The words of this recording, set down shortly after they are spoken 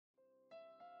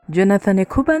Jonathan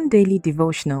Ekuban Daily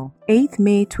Devotional, 8th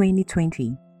May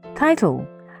 2020. Title: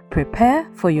 Prepare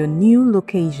for your new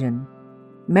location.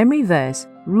 Memory verse,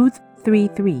 Ruth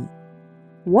 3:3.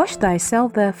 Wash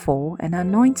thyself therefore, and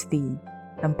anoint thee,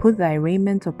 and put thy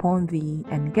raiment upon thee,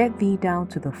 and get thee down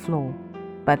to the floor.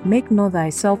 But make not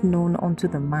thyself known unto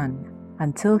the man,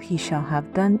 until he shall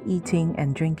have done eating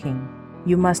and drinking.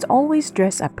 You must always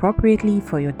dress appropriately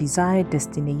for your desired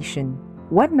destination.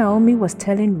 What Naomi was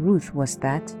telling Ruth was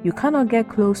that you cannot get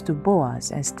close to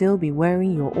Boaz and still be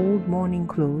wearing your old mourning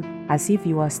clothes as if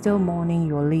you are still mourning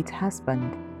your late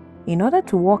husband. In order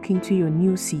to walk into your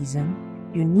new season,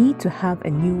 you need to have a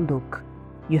new look.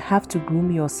 You have to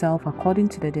groom yourself according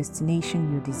to the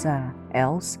destination you desire,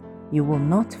 else you will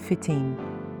not fit in.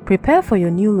 Prepare for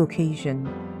your new location.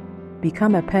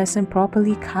 Become a person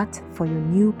properly cut for your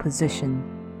new position.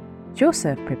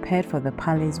 Joseph prepared for the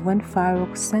palace when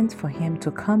Pharaoh sent for him to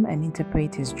come and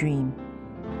interpret his dream.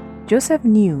 Joseph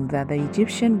knew that the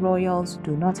Egyptian royals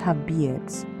do not have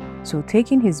beards, so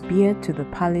taking his beard to the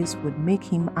palace would make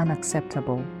him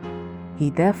unacceptable. He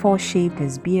therefore shaved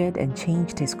his beard and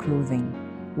changed his clothing.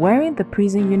 Wearing the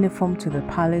prison uniform to the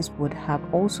palace would have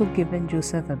also given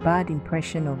Joseph a bad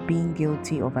impression of being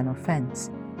guilty of an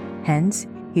offense. Hence,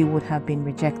 he would have been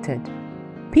rejected.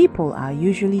 People are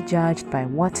usually judged by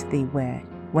what they wear.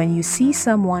 When you see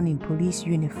someone in police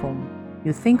uniform,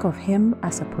 you think of him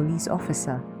as a police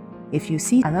officer. If you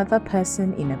see another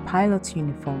person in a pilot's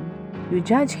uniform, you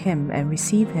judge him and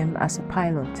receive him as a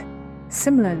pilot.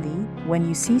 Similarly, when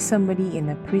you see somebody in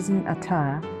a prison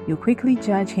attire, you quickly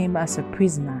judge him as a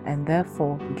prisoner and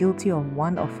therefore guilty of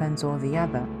one offense or the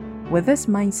other. With this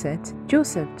mindset,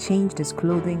 Joseph changed his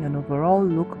clothing and overall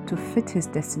look to fit his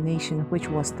destination, which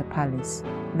was the palace.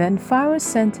 Then Pharaoh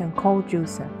sent and called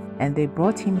Joseph, and they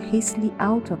brought him hastily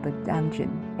out of the dungeon.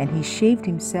 And he shaved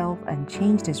himself and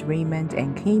changed his raiment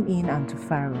and came in unto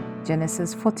Pharaoh.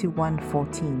 Genesis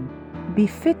 41:14. Be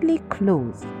fitly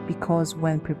clothed, because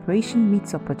when preparation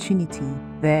meets opportunity,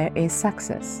 there is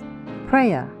success.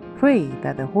 Prayer: pray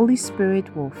that the Holy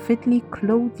Spirit will fitly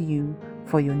clothe you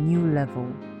for your new level.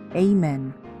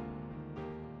 Amen.